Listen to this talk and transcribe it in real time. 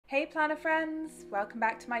Hey planner friends, welcome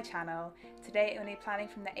back to my channel. Today I'm going to be planning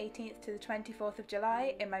from the 18th to the 24th of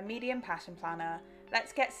July in my medium passion planner.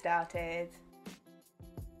 Let's get started.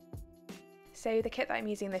 So the kit that I'm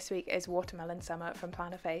using this week is Watermelon Summer from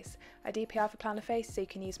Plannerface. I do PR for Plannerface, so you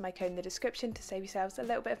can use my code in the description to save yourselves a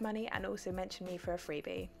little bit of money and also mention me for a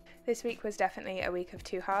freebie. This week was definitely a week of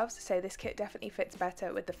two halves, so this kit definitely fits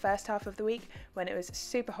better with the first half of the week when it was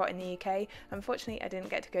super hot in the UK. Unfortunately I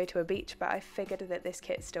didn't get to go to a beach, but I figured that this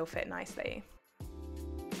kit still fit nicely.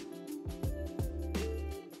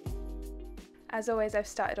 As always, I've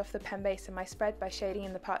started off the pen base in my spread by shading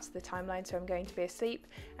in the parts of the timeline so I'm going to be asleep,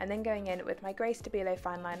 and then going in with my grey Stabilo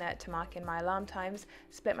fine liner to mark in my alarm times,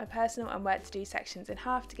 split my personal and work to do sections in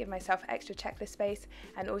half to give myself extra checklist space,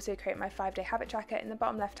 and also create my 5-day habit tracker in the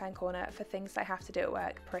bottom left hand corner for things I have to do at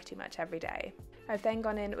work pretty much every day. I've then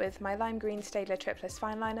gone in with my lime green Staedtler Triplus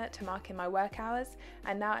fine liner to mark in my work hours,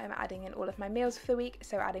 and now I'm adding in all of my meals for the week,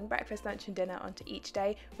 so adding breakfast, lunch and dinner onto each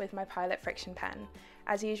day with my Pilot friction pen.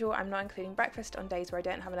 As usual, I'm not including breakfast on days where I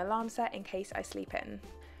don't have an alarm set in case I sleep in.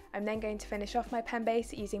 I'm then going to finish off my pen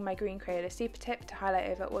base using my green Crayola Super Tip to highlight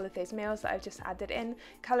over all of those meals that I've just added in,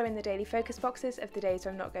 colour in the daily focus boxes of the days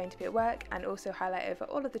where I'm not going to be at work, and also highlight over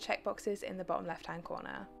all of the check boxes in the bottom left hand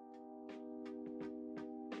corner.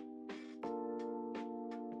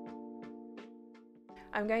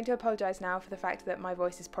 I'm going to apologise now for the fact that my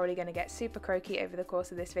voice is probably going to get super croaky over the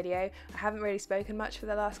course of this video. I haven't really spoken much for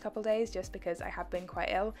the last couple days just because I have been quite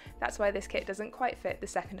ill. That's why this kit doesn't quite fit the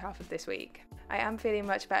second half of this week. I am feeling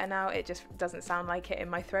much better now, it just doesn't sound like it in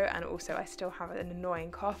my throat, and also I still have an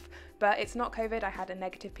annoying cough. But it's not COVID, I had a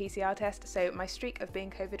negative PCR test, so my streak of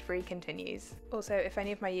being COVID free continues. Also, if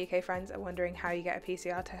any of my UK friends are wondering how you get a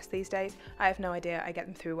PCR test these days, I have no idea. I get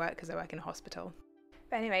them through work because I work in a hospital.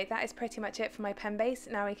 But anyway, that is pretty much it for my pen base.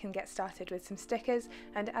 Now we can get started with some stickers,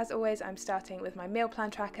 and as always I'm starting with my meal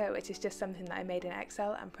plan tracker, which is just something that I made in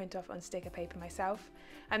Excel and print off on sticker paper myself.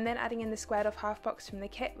 I'm then adding in the squared off half box from the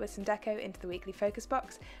kit with some deco into the weekly focus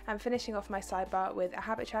box, and finishing off my sidebar with a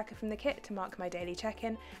habit tracker from the kit to mark my daily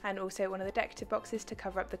check-in, and also one of the decorative boxes to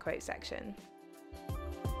cover up the quote section.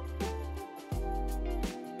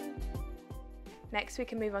 Next we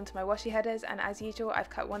can move on to my washi headers, and as usual I've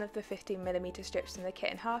cut one of the 15mm strips from the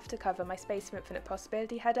kit in half to cover my Space of Infinite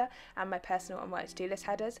Possibility header and my personal and work to do list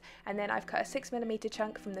headers, and then I've cut a 6mm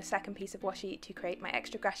chunk from the second piece of washi to create my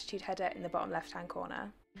extra gratitude header in the bottom left hand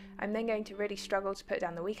corner. I'm then going to really struggle to put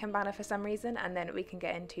down the weekend banner for some reason, and then we can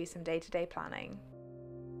get into some day-to-day planning.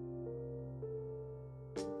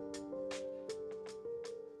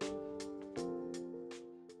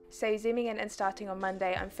 So zooming in and starting on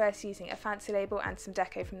Monday, I'm first using a fancy label and some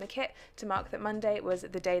deco from the kit to mark that Monday was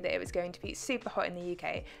the day that it was going to be super hot in the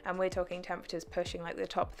UK, and we're talking temperatures pushing like the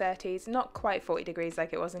top 30s, not quite 40 degrees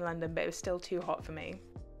like it was in London, but it was still too hot for me.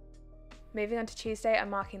 Moving on to Tuesday, I'm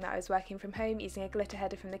marking that I was working from home using a glitter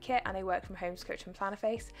header from the kit and a work from home script from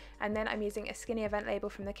Plannerface, and then I'm using a skinny event label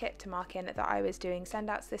from the kit to mark in that I was doing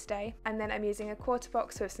send-outs this day, and then I'm using a quarter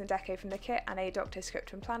box with some deco from the kit and a doctor's script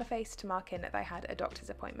from Plannerface to mark in that I had a doctor's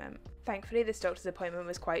appointment. Thankfully this doctor's appointment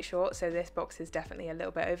was quite short, so this box is definitely a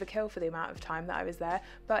little bit overkill for the amount of time that I was there,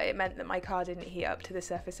 but it meant that my car didn't heat up to the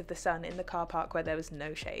surface of the sun in the car park where there was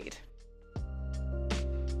no shade.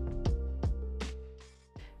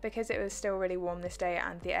 Because it was still really warm this day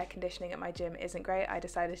and the air conditioning at my gym isn't great, I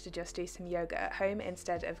decided to just do some yoga at home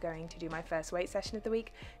instead of going to do my first weight session of the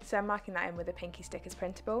week, so I'm marking that in with a Pinky Stickers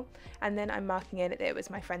printable, and then I'm marking in that it was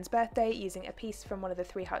my friend's birthday using a piece from one of the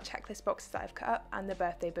 3 heart checklist boxes that I've cut up and the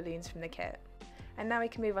birthday balloons from the kit. And now we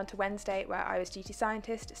can move on to Wednesday, where I was duty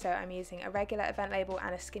scientist, so I'm using a regular event label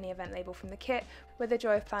and a skinny event label from the kit with a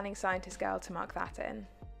Joy of Planning Scientist Girl to mark that in.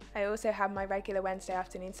 I also have my regular Wednesday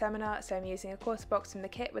afternoon seminar, so I'm using a quarter box from the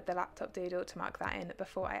kit with the laptop doodle to mark that in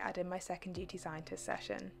before I add in my second duty scientist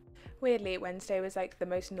session. Weirdly, Wednesday was like the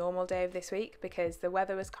most normal day of this week because the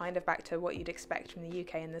weather was kind of back to what you'd expect from the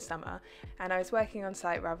UK in the summer, and I was working on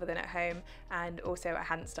site rather than at home, and also I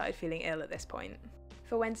hadn't started feeling ill at this point.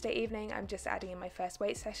 For Wednesday evening, I'm just adding in my first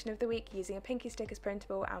weight session of the week using a Pinky Stickers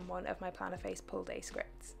printable and one of my Plannerface pull day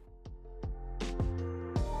scripts.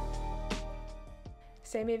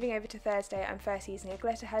 So moving over to Thursday, I'm first using a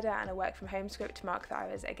glitter header and a work from home script to mark that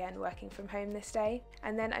I was again working from home this day,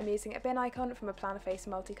 and then I'm using a bin icon from a Plannerface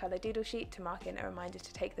multicolour doodle sheet to mark in a reminder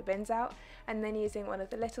to take the bins out, and then using one of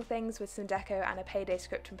the little things with some deco and a payday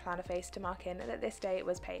script from Plannerface to mark in that this day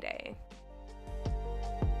was payday.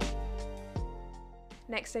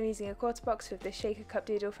 Next I'm using a quarter box with this shaker cup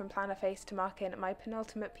doodle from Plannerface to mark in my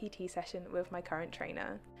penultimate PT session with my current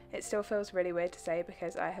trainer. It still feels really weird to say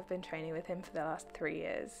because I have been training with him for the last 3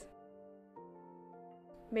 years.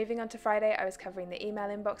 Moving on to Friday, I was covering the email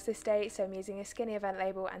inbox this day, so I'm using a skinny event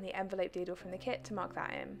label and the envelope doodle from the kit to mark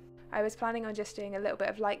that in. I was planning on just doing a little bit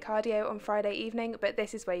of light cardio on Friday evening, but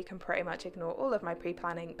this is where you can pretty much ignore all of my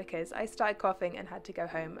pre-planning because I started coughing and had to go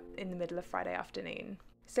home in the middle of Friday afternoon.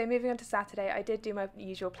 So moving on to Saturday, I did do my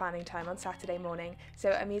usual planning time on Saturday morning,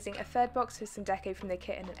 so I'm using a third box with some deco from the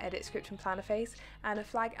kit and an edit script from Plannerface, and a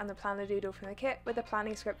flag and the planner doodle from the kit with a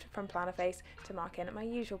planning script from Plannerface to mark in at my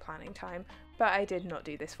usual planning time, but I did not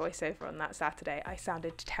do this voiceover on that Saturday. I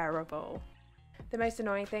sounded terrible. The most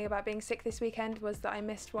annoying thing about being sick this weekend was that I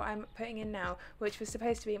missed what I'm putting in now, which was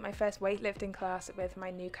supposed to be my first weightlifting class with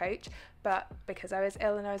my new coach, but because I was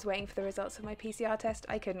ill and I was waiting for the results of my PCR test,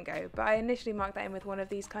 I couldn't go. But I initially marked that in with one of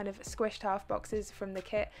these kind of squished half boxes from the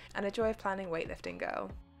kit and a Joy of Planning weightlifting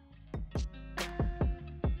girl.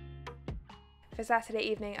 For Saturday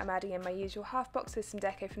evening, I'm adding in my usual half box with some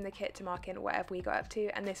deco from the kit to mark in whatever we got up to,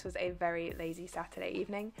 and this was a very lazy Saturday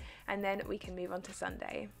evening, and then we can move on to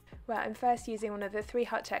Sunday. Well, I'm first using one of the 3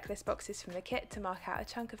 hot checklist boxes from the kit to mark out a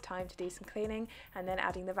chunk of time to do some cleaning, and then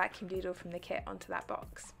adding the vacuum doodle from the kit onto that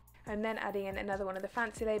box. I'm then adding in another one of the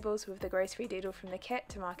fancy labels with the grocery doodle from the kit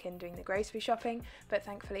to mark in doing the grocery shopping, but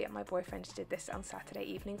thankfully my boyfriend did this on Saturday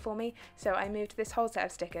evening for me, so I moved this whole set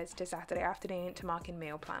of stickers to Saturday afternoon to mark in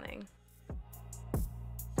meal planning.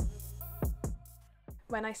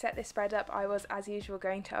 When I set this spread up, I was as usual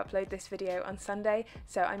going to upload this video on Sunday,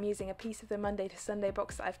 so I'm using a piece of the Monday to Sunday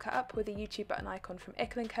box that I've cut up with a YouTube button icon from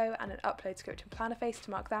Ickle & Co and an upload script from Plannerface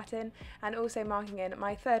to mark that in, and also marking in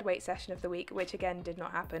my third weight session of the week, which again did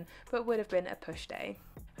not happen, but would have been a push day.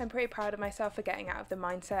 I'm pretty proud of myself for getting out of the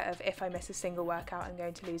mindset of if I miss a single workout I'm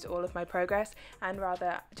going to lose all of my progress, and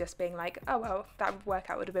rather just being like, oh well, that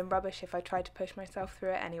workout would have been rubbish if I tried to push myself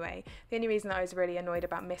through it anyway. The only reason I was really annoyed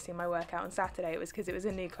about missing my workout on Saturday was because it was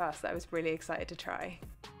a new class that I was really excited to try.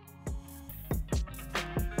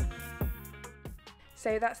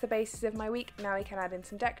 So that's the basis of my week. Now we can add in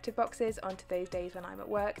some decorative boxes onto those days when I'm at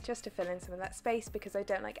work, just to fill in some of that space because I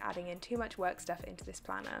don't like adding in too much work stuff into this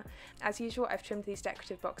planner. As usual, I've trimmed these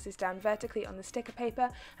decorative boxes down vertically on the sticker paper,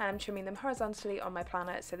 and I'm trimming them horizontally on my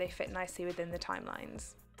planner so they fit nicely within the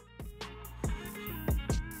timelines.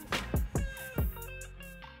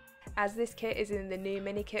 As this kit is in the new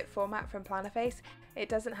mini kit format from Plannerface, it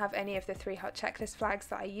doesn't have any of the 3 hot checklist flags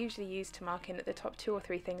that I usually use to mark in at the top 2 or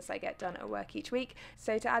 3 things I get done at work each week,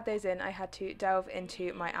 so to add those in I had to delve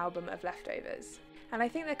into my album of leftovers. And I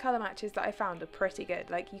think the colour matches that I found are pretty good,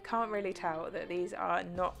 like you can't really tell that these are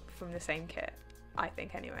not from the same kit, I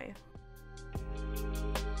think anyway.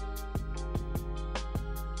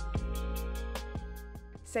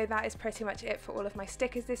 So that is pretty much it for all of my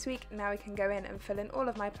stickers this week. Now we can go in and fill in all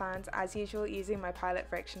of my plans as usual using my Pilot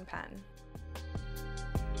Friction pen.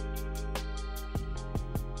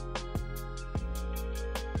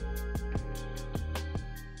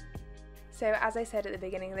 So as I said at the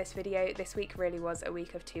beginning of this video, this week really was a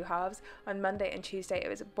week of 2 halves. On Monday and Tuesday it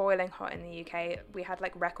was boiling hot in the UK. We had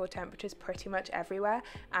like record temperatures pretty much everywhere,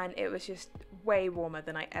 and it was just way warmer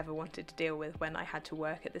than I ever wanted to deal with when I had to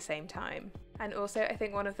work at the same time. And also I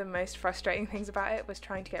think one of the most frustrating things about it was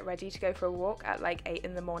trying to get ready to go for a walk at like 8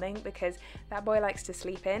 in the morning because that boy likes to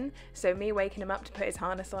sleep in, so me waking him up to put his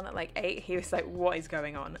harness on at like 8, he was like, what is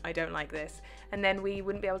going on? I don't like this. And then we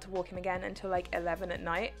wouldn't be able to walk him again until like 11 at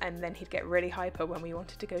night, and then he'd get really hyper when we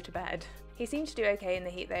wanted to go to bed. He seemed to do okay in the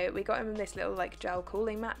heat though. We got him this little like gel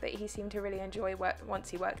cooling mat that he seemed to really enjoy once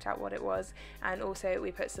he worked out what it was, and also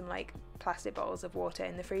we put some like plastic bottles of water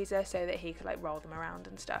in the freezer so that he could like roll them around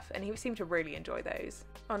and stuff, and he seemed to really enjoy those.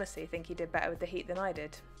 Honestly, I think he did better with the heat than I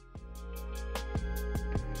did.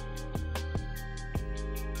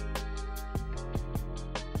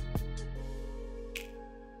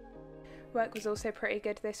 Work was also pretty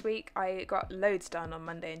good this week. I got loads done on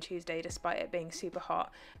Monday and Tuesday despite it being super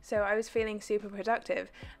hot, so I was feeling super productive.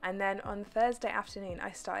 And then on Thursday afternoon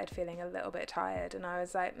I started feeling a little bit tired, and I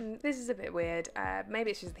was like, this is a bit weird,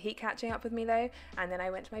 maybe it's just the heat catching up with me though. And then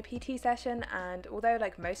I went to my PT session, and although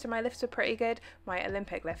like most of my lifts were pretty good, my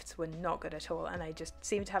Olympic lifts were not good at all, and I just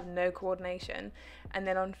seemed to have no coordination. And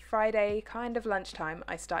then on Friday, kind of lunchtime,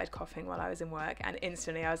 I started coughing while I was in work, and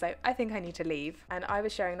instantly I was like, I think I need to leave. And I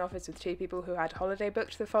was sharing an office with 2 people who had holiday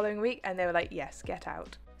booked the following week, and they were like, yes, get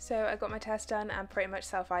out. So I got my test done and pretty much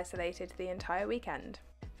self-isolated the entire weekend.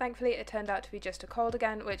 Thankfully it turned out to be just a cold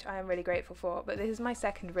again, which I am really grateful for, but this is my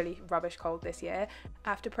second really rubbish cold this year,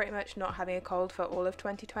 after pretty much not having a cold for all of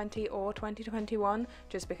 2020 or 2021,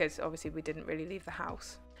 just because obviously we didn't really leave the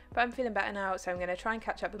house. But I'm feeling better now, so I'm going to try and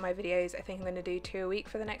catch up with my videos. I think I'm going to do 2 a week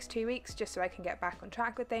for the next 2 weeks, just so I can get back on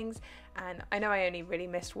track with things. And I know I only really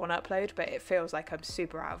missed one upload, but it feels like I'm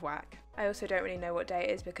super out of whack. I also don't really know what day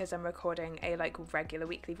it is because I'm recording a regular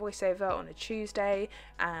weekly voiceover on a Tuesday,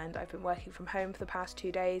 and I've been working from home for the past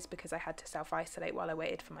 2 days because I had to self-isolate while I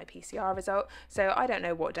waited for my PCR result, so I don't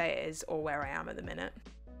know what day it is or where I am at the minute.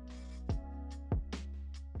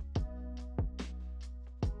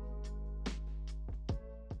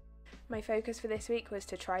 My focus for this week was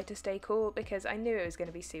to try to stay cool because I knew it was going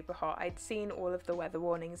to be super hot. I'd seen all of the weather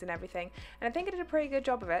warnings and everything, and I think I did a pretty good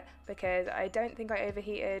job of it because I don't think I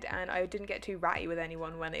overheated and I didn't get too ratty with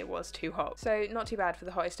anyone when it was too hot. So not too bad for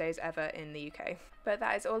the hottest days ever in the UK. But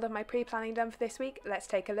that is all of my pre-planning done for this week. Let's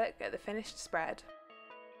take a look at the finished spread.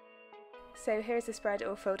 So here's the spread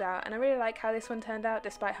all filled out, and I really like how this one turned out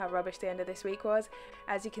despite how rubbish the end of this week was.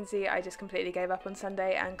 As you can see, I just completely gave up on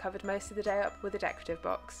Sunday and covered most of the day up with a decorative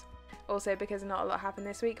box. Also, because not a lot happened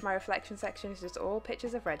this week, my reflection section is just all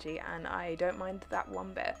pictures of Reggie, and I don't mind that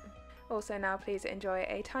one bit. Also, now please enjoy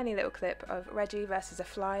a tiny little clip of Reggie versus a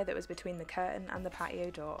fly that was between the curtain and the patio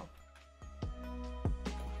door.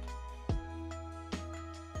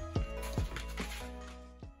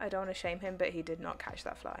 I don't want to shame him, but he did not catch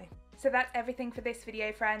that fly. So that's everything for this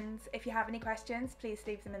video, friends. If you have any questions, please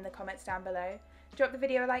leave them in the comments down below. Drop the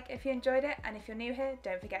video a like if you enjoyed it, and if you're new here,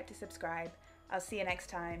 don't forget to subscribe. I'll see you next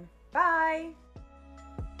time. Bye!